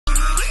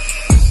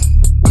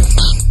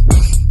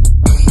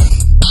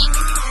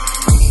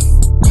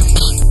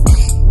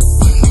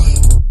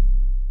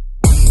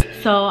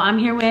So I'm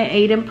here with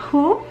Aiden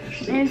Pooh.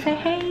 And say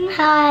hey.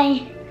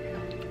 Hi.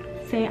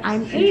 Say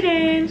I'm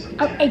Aiden.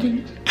 I'm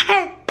Aiden.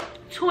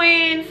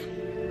 Twins.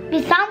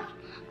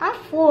 I'm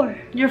 4.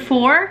 You're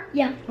 4?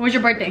 Yeah. When's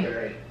your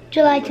birthday?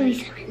 July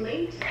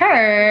 27th.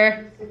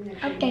 Purr.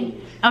 Okay.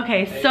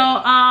 Okay, so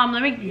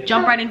let me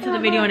jump right into the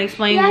video and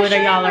explain what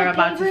y'all are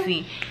about to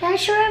see. Can I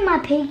show you my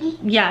piggy?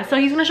 Yeah, so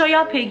he's gonna show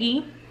y'all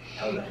Piggy.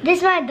 This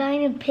is my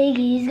dino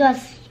piggy. He's got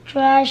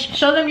trash.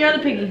 Show them your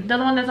other Piggy, the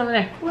other one that's over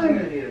there.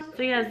 Where?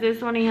 So he has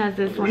this one, he has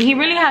this one. He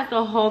really has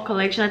the whole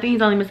collection. I think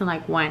he's only missing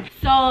like one.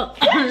 So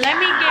let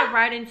me get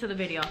right into the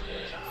video.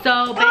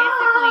 So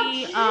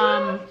basically,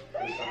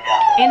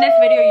 in this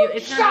video,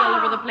 it's gonna be all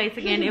over the place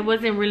again. It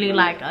wasn't really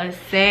like a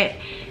set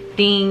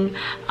thing.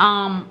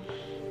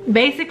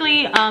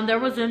 Basically, there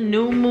was a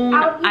new moon,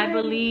 I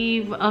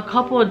believe a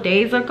couple of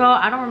days ago.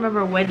 I don't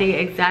remember what day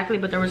exactly,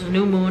 but there was a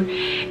new moon,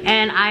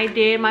 and I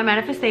did my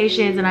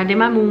manifestations and I did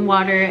my moon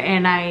water,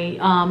 and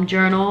I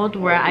journaled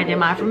where I did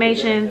my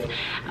affirmations,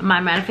 my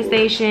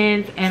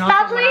manifestations, and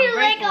also what I'm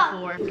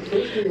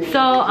grateful for.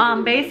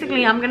 So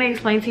basically, I'm gonna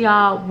explain to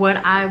y'all what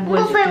I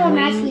was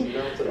doing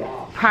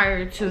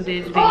prior to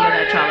this video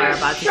that y'all are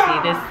about to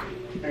see.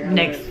 This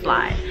next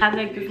slide, I have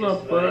like this little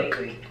book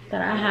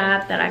that I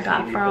have that I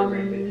got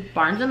from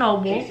Barnes and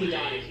Noble,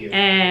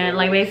 and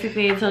like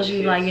basically it tells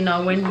you like, you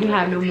know, when you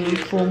have new moons,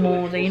 full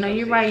moons, and you know,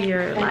 you write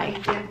your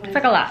like, it's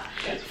like a lot.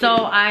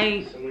 So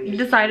I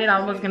decided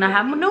I was gonna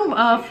have moon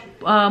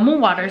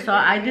water. So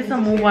I did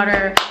some moon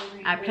water.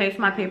 I placed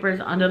my papers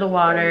under the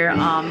water,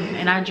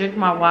 and I drink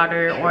my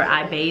water, or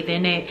I bathe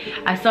in it.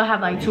 I still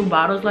have like 2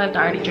 bottles left.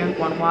 I already drank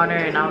 1 water,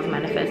 and I was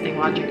manifesting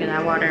while drinking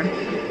that water.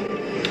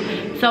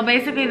 So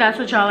basically that's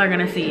what y'all are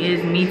gonna see,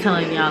 is me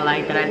telling y'all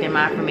like that I did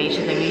my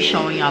affirmations and me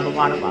showing y'all the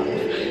water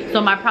bottles. So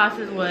my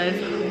process was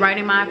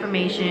writing my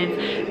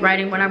affirmations,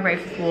 writing what I'm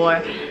grateful for,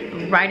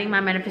 writing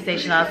my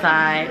manifestations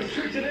outside,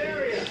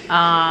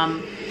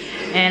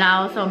 and I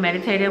also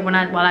meditated while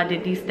I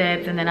did these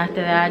steps, and then after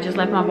that I just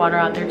left my water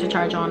out there to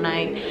charge all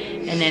night,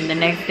 and then the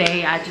next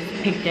day I just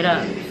picked it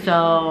up.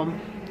 So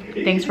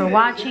thanks for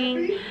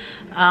watching.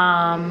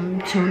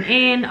 Tune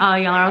in.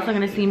 Y'all are also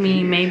gonna see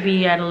me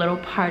maybe at a little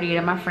party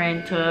that my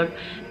friend took,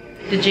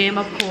 the gym,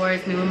 of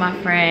course, me with my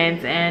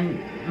friends, and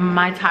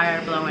my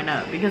tire blowing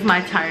up, because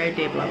my tire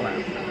did blow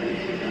up.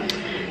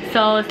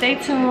 So stay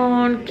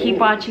tuned, keep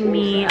watching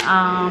me.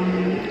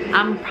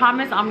 I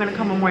promise I'm gonna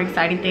come with more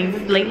exciting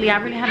things. Lately I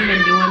really haven't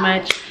been doing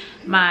much.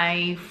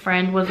 My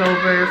friend was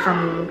over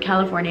from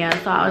California,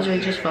 so I was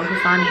really just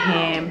focused on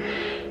him.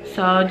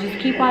 So just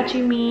keep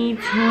watching me,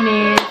 tune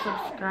in,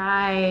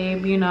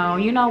 subscribe, you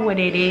know what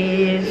it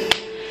is.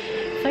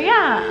 So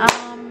yeah,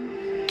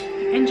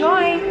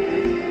 enjoy.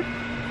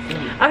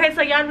 Okay,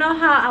 so y'all know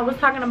how I was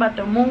talking about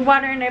the moon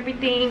water and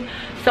everything.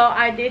 So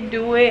I did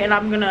do it, and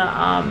I'm gonna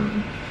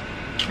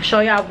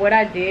show y'all what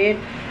I did.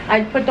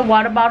 I put the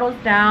water bottles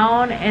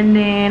down, and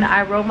then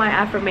I wrote my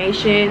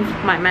affirmations,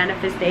 my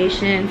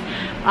manifestations.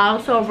 I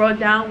also wrote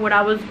down what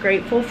I was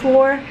grateful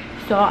for.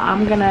 So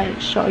I'm gonna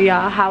show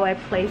y'all how I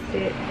placed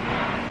it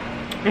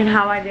and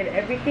how I did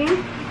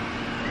everything.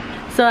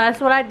 So that's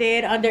what I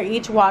did. Under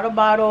each water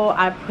bottle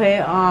I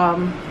put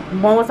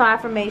one was my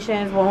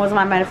affirmations, one was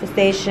my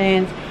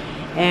manifestations,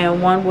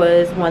 and one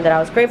was one that I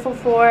was grateful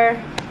for.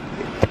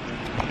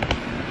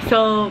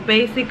 So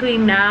basically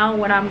now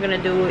what I'm gonna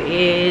do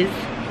is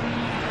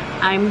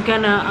I'm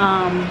gonna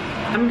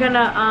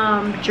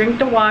drink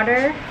the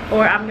water,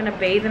 or I'm gonna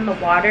bathe in the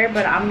water,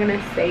 but I'm gonna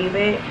save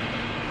it.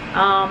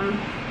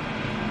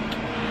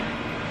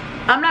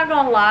 I'm not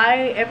gonna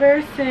lie,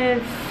 ever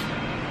since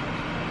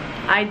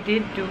I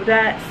did do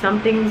that, some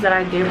things that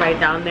I did write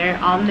down there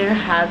on there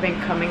have been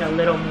coming a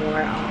little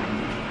more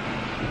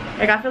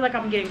like, I feel like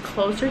I'm getting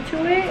closer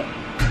to it.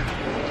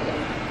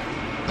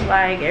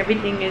 Like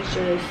everything is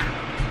just,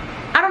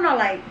 I don't know,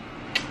 like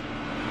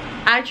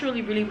I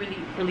truly really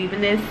believe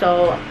in this.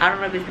 So I don't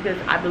know if it's because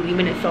I believe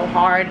in it so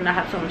hard and I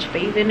have so much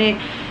faith in it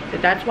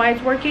that's why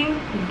it's working,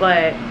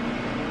 but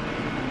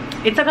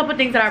it's a couple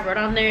things that I wrote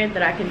on there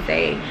that I can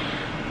say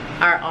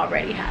are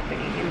already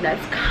happening, and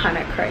that's kind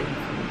of crazy.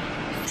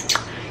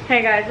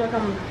 Hey guys,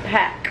 welcome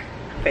back.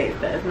 Face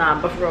that's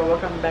not, but for real,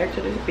 welcome back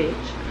to this bitch.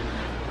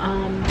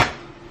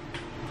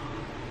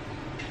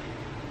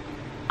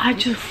 I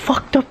just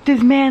fucked up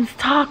this man's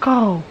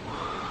taco.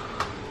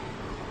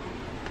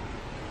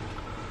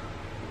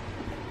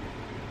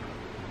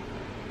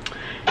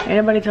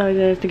 Ain't nobody told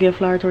us to get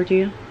flour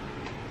tortilla.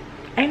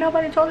 Ain't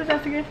nobody told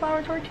us to get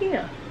flour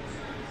tortilla.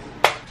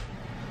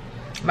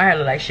 My hair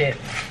look like shit.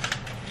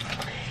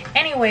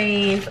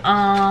 Anyways,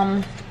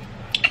 I'm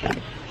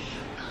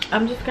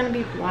just gonna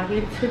be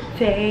vlogging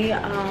today. I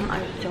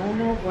don't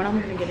know what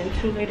I'm gonna get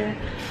into later.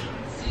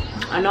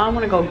 I know I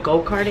want to go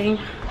go-karting,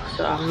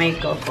 so I may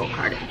go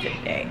go-karting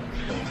today.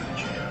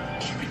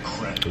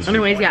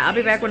 Anyways, yeah, I'll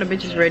be back when the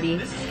bitch is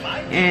ready,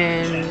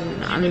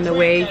 and I'm in the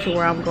way to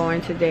where I'm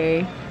going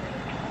today.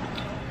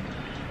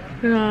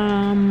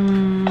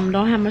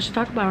 Don't have much to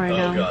talk about right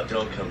now. God,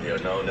 don't come here.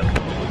 No.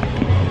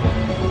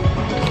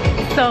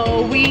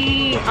 So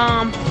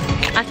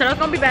I said I was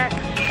gonna be back,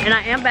 and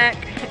I am back,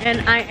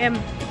 and I am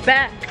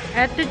back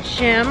at the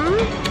gym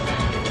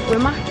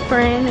with my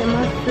friend and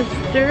my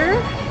sister,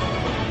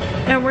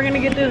 and we're gonna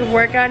get this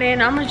workout in.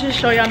 I'm gonna just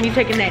show y'all me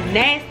taking that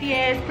nasty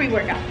ass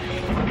pre-workout.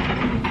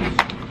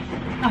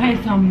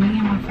 Okay, so me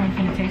and my friend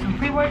gonna take some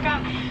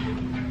pre-workout.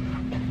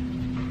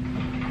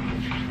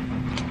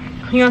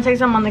 You gonna take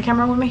some on the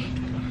camera with me?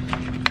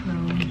 No.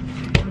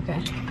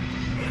 Okay.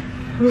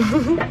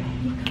 Okay.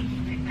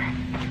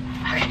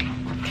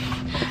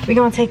 We're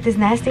gonna take this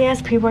nasty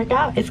ass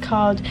pre-workout. It's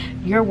called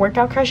Your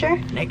Workout Crusher.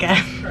 Nigga.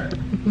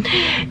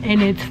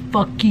 And it's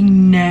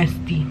fucking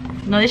nasty.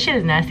 No, this shit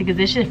is nasty because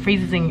this shit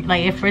freezes in,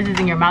 like, it freezes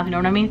in your mouth, you know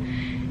what I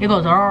mean? It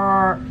goes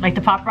like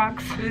the Pop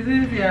Rocks. This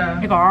is, yeah.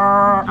 It goes.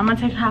 I'm gonna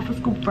take half a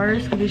scoop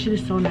first because this shit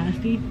is so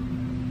nasty.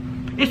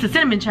 It's the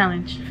cinnamon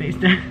challenge. Face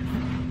that.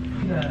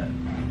 Yeah.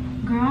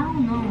 Girl, I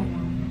don't know.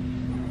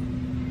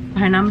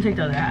 Alright, now I'm gonna take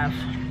the other half.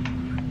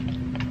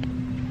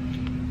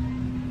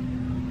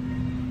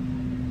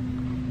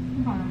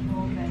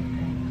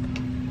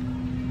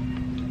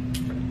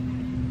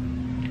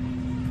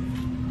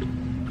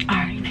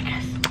 Alright,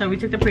 niggas. So we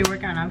took the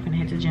pre-workout, now I'm gonna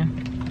hit the gym.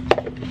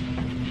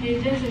 Hey,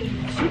 this is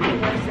super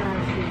nice.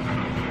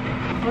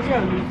 What's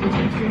wrong with this?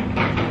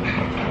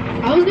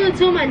 I was gonna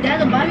tell my dad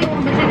to buy me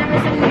one, but they never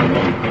sent me the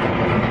link.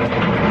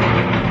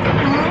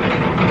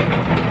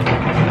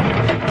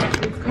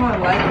 It's called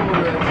light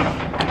order.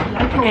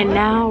 And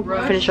now I'm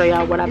gonna show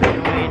y'all what I've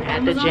been doing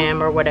at the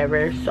gym or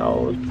whatever.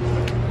 So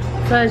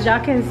as y'all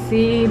can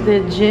see,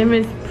 the gym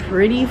is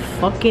pretty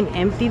fucking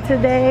empty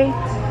today.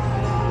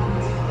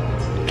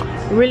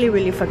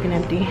 Really fucking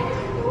empty.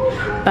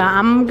 But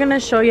I'm gonna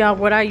show y'all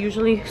what I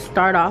usually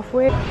start off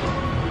with.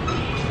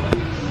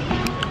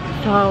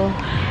 So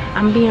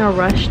I'm being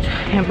rushed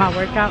in my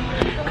workout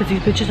because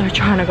these bitches are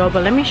trying to go,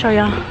 but let me show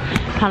y'all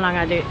how long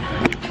I did.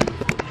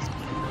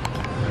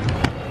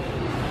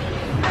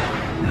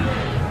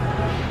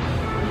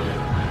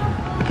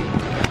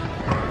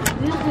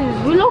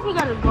 We look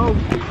gotta go.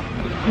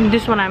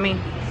 This one I mean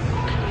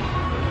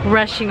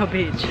rushing a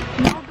bitch.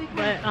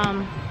 But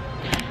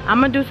I'm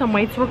gonna do some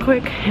weights real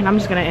quick and I'm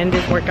just gonna end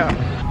this workout.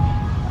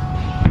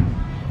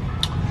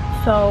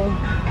 So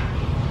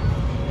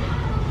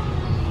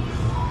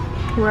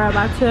we're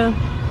about to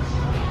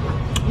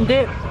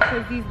dip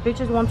because these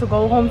bitches want to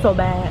go home so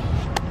bad.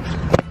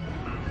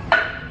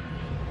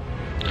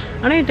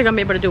 I don't even think I'm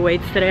able to do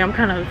weights today. I'm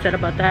kind of upset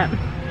about that,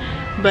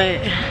 but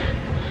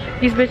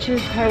these bitches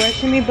are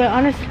rushing me. But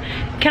honestly,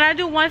 can I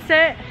do one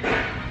set?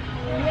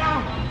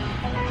 Yeah.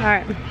 All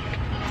right,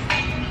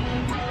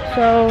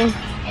 so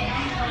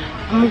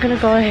I'm gonna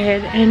go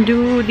ahead and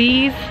do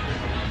these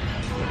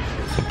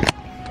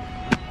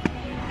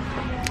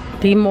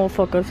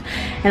motherfuckers,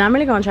 and I'm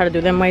really gonna try to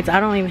do them weights. I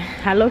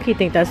low-key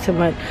think that's too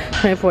much.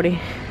 20, 40,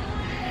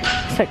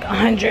 it's like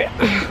 100.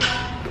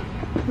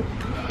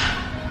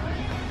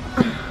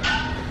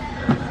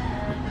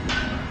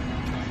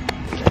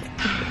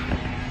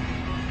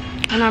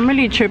 And I'm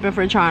really tripping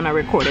for trying to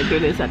record and do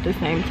this at the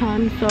same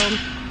time, so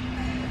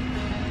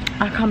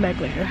I'll come back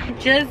later.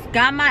 Just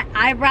got my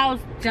eyebrows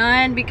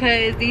done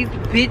because these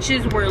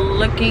bitches were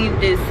looking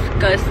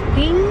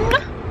disgusting.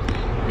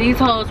 These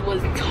hoes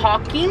was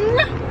talking.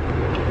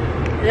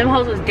 Them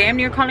hoes was damn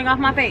near crawling off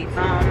my face.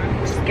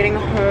 Just getting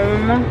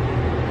home.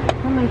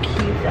 Where my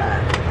keys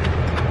at?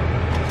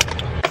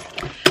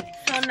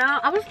 So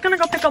now I was gonna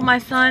go pick up my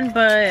son,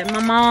 but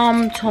my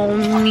mom told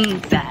me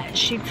that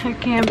she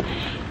took him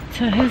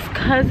to his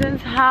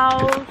cousin's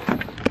house.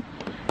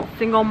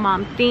 Single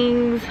mom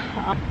things.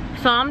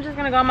 So I'm just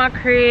gonna go to my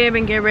crib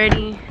and get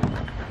ready.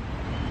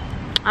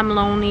 I'm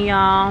lonely,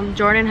 y'all.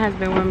 Jordan has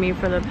been with me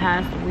for the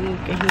past week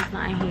and he's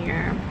not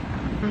here.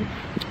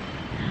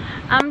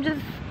 I'm just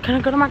gonna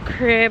go to my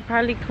crib,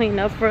 probably clean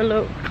up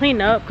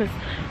because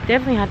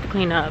definitely have to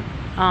clean up.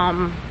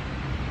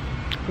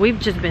 We've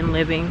just been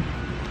living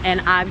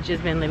and I've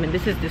just been living.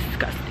 This is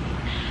disgusting.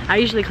 I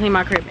usually clean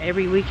my crib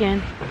every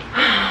weekend.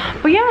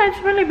 But yeah, it's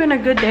really been a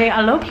good day.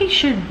 I low-key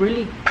should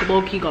really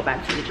low-key go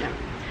back to the gym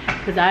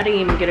because I didn't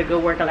even get a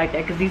good workout like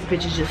that because these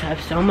bitches just have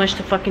so much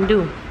to fucking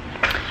do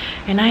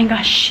and I ain't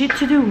got shit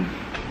to do.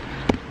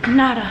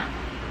 Not a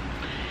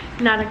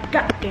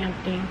goddamn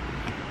thing.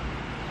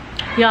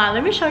 Y'all,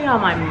 let me show y'all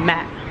my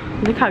mat.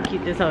 Look how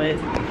cute this hoe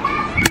is.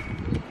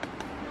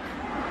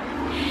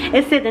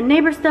 It said the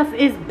neighbor stuff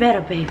is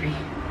better, baby.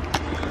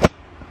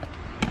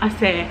 I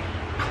said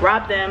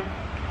rob them,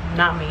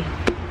 not me.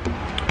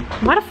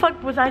 Why the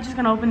fuck was I just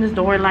gonna open this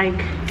door like,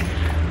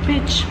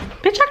 bitch,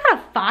 I got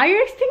a fire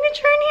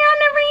extinguisher in here? I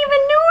never even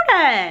knew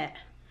that.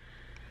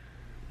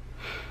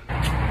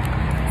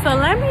 So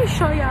let me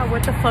show y'all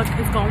what the fuck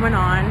is going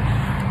on.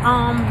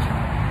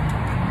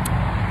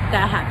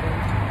 That happened.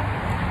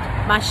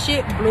 My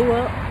shit blew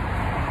up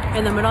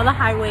in the middle of the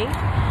highway.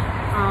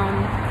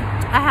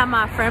 I had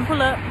my friend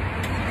pull up. I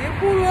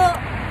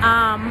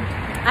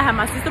had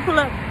my sister pull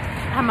up.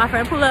 I had my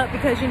friend pull up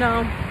because, you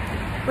know,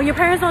 when your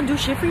parents don't do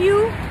shit for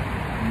you,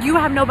 you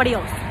have nobody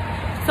else.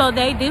 So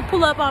they did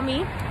pull up on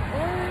me.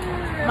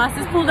 My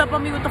sis pulled up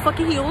on me with the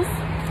fucking heels.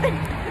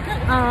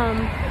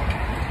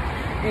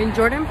 And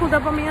Jordan pulled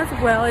up on me as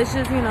well. It's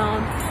just, you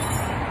know,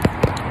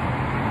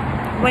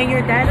 when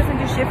your dad doesn't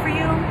do shit for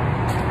you,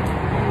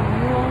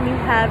 and you only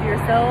have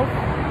yourself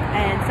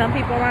and some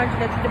people around you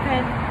that you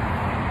depend,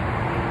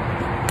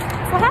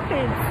 that's what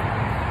happens.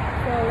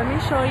 So let me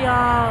show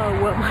y'all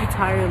what my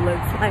tire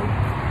looks like.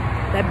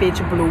 That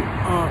bitch blew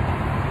up.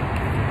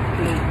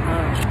 Blew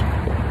up.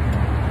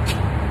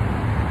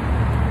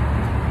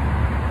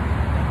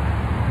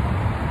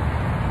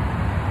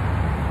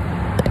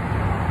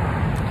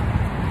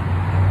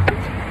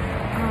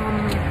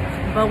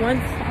 But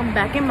once I'm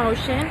back in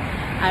motion,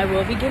 I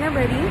will be getting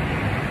ready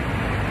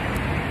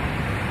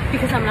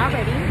because I'm not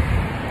ready.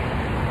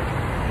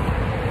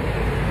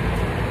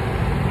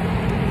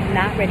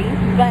 Not ready,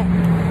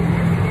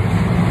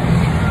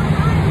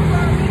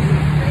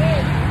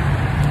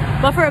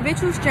 but for a bitch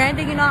who's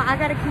stranded, you know, I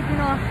gotta keep, you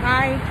know,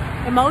 high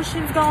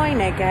emotions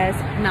going. I guess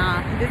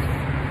nah, this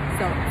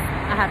sucks.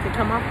 I have to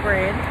come off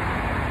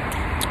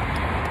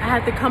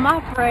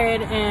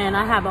bread. And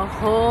I have a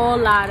whole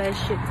lot of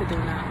shit to do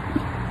now.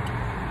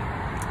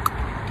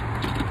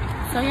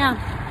 So yeah,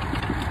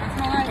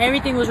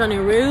 everything was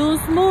running real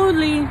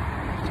smoothly.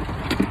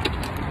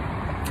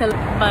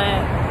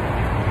 But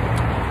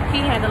he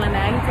handling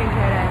that, he taking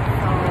care of that.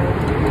 So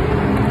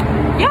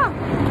yeah,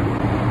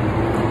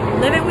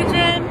 living with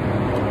Jim,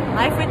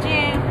 life with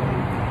Jim.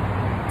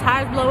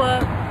 Tires blow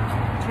up,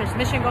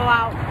 transmission go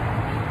out,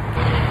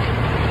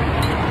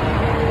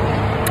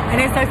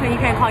 and it sucks when you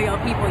can't call your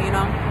people, you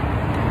know.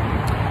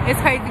 It's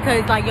crazy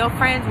because like your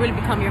friends really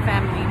become your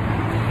family.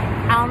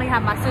 I only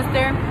have my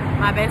sister,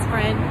 my best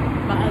friend,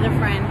 my other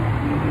friend,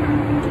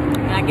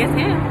 and I guess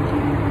him.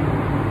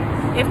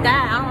 If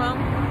that, I don't know.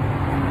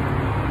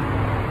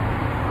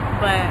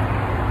 But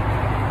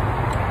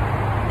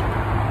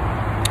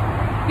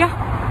yeah.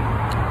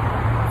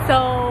 So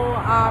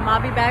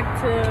I'll be back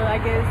to, I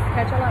guess,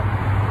 catch y'all up.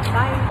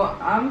 Bye. Well,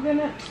 I'm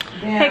gonna.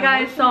 Hey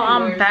guys, so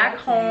I'm back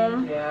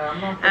home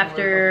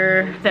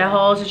after that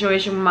whole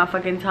situation with my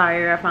fucking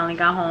tire. I finally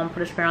got home,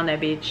 put a spare on that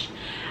bitch.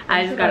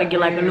 I just gotta get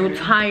like a new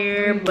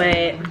tire,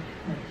 but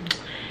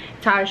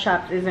tire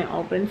shop isn't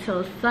open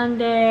till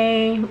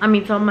Sunday. I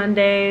mean till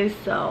Monday.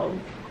 So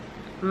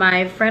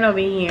my friend over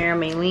here,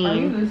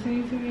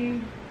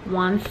 Maylene,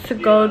 wants to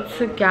go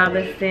to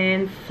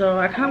Galveston. So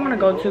I kind of want to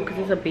go too because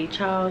it's a beach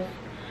house.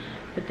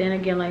 But then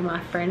again, like my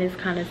friend is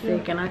kind of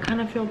sick and I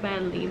kind of feel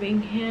bad leaving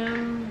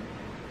him.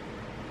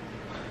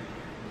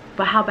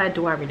 But how bad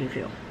do I really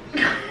feel?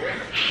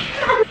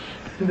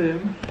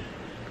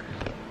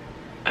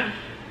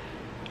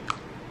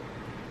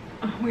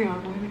 We are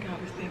going to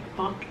Galveston.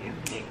 Fucking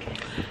naked.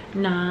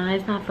 Nah,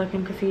 it's not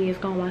fucking because he is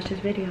gonna watch this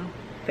video.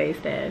 Face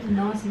ass.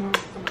 No, it's not.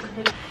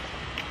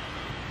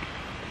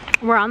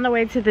 We're on the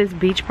way to this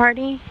beach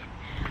party.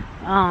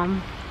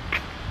 And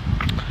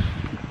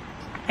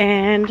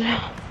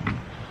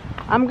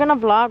I'm gonna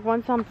vlog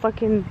once I'm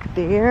fucking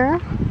there.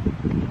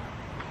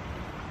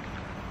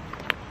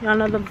 Y'all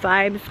know the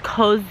vibes,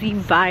 cozy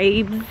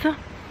vibes.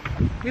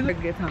 We look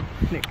good, huh?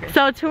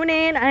 So tune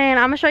in and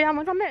I'm gonna show y'all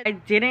once I'm there. I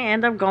didn't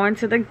end up going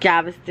to the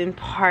Galveston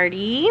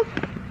party.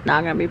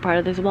 Not gonna be part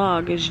of this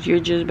vlog. You're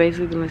just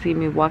basically gonna see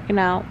me walking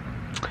out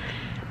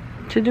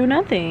to do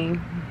nothing.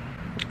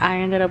 I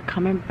ended up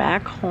coming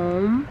back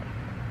home.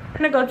 I'm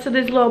gonna go to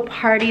this little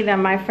party that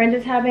my friend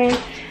is having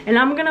and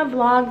I'm gonna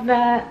vlog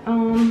that.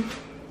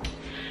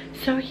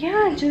 So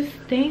yeah, just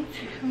stay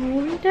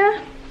tuned.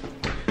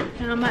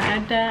 And I'm gonna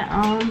add that.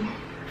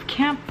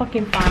 Can't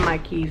fucking find my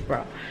keys,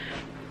 bro.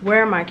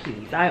 Where are my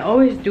keys? I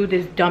always do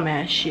this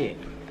dumbass shit.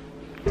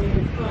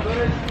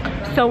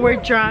 So we're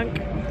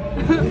drunk.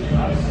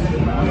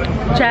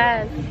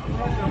 Jazz.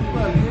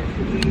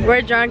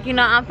 We're drunk. You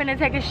know, I'm finna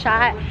take a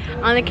shot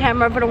on the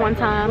camera for the one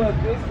time.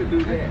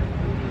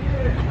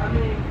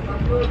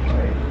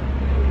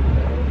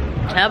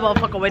 That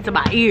motherfucker went to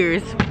my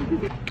ears.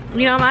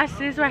 You know, my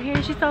sis right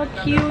here, she's so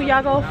cute.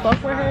 Y'all go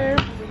fuck with her.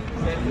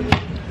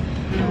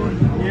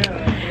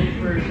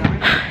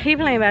 He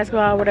playing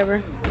basketball,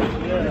 whatever.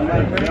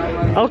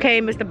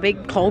 Okay, Mr.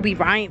 Big Kobe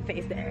Bryant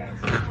face ass.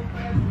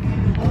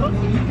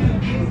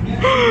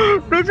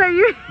 Bitch, are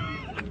you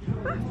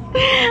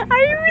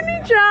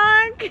really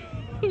drunk?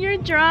 You're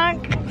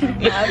drunk.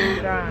 I'm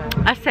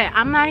drunk. I said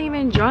I'm not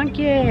even drunk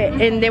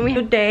yet. And then we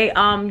today,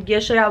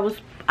 yesterday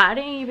I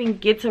didn't even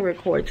get to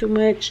record too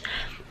much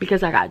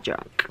because I got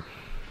drunk.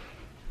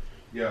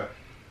 Yeah.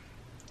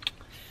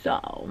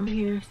 So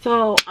here,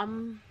 so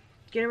I'm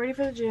getting ready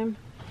for the gym.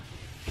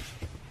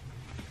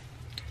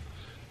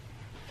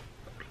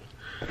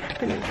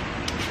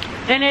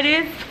 And it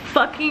is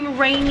fucking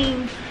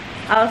raining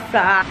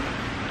outside.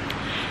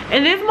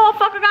 And this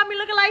motherfucker got me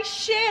looking like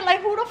shit.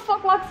 Like, who the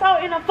fuck walks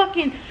out in a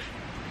fucking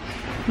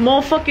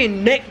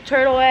motherfucking neck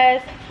turtle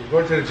ass? We're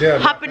going to the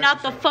gym. Hopping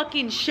out the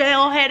fucking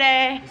shell head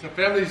ass. It's a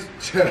family's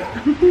channel.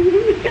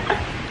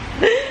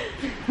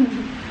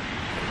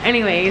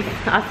 Anyways,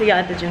 I'll see y'all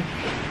at the gym.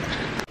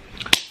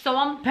 So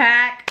I'm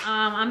back.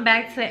 I'm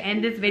back to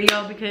end this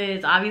video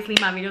because obviously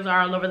my videos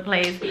are all over the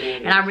place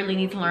and I really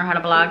need to learn how to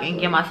vlog and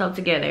get myself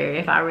together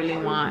if I really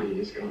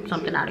want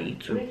something out of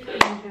YouTube.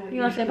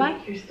 You gonna say bye?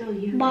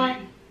 Bye.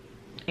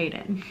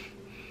 Aiden.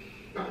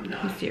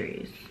 He's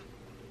serious.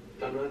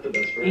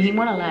 And he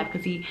wanna laugh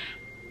because he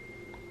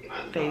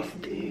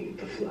faced.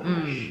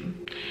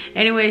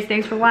 Anyways,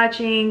 thanks for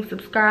watching.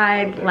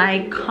 Subscribe,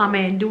 like,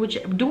 comment, do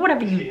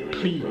whatever you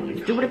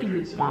please, do whatever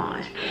you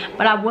want,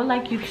 but I would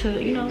like you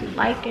to, you know,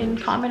 like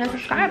and comment and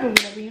subscribe or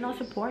whatever, you know,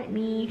 support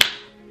me.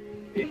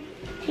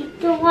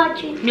 Keep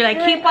watching. You're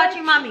like, keep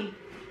watching mommy,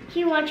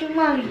 Keep watching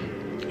mommy.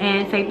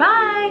 and say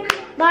bye.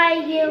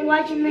 Bye. You're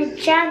watching the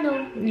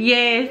channel.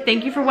 Yes,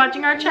 thank you for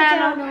watching our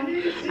channel.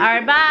 All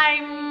right,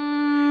 bye.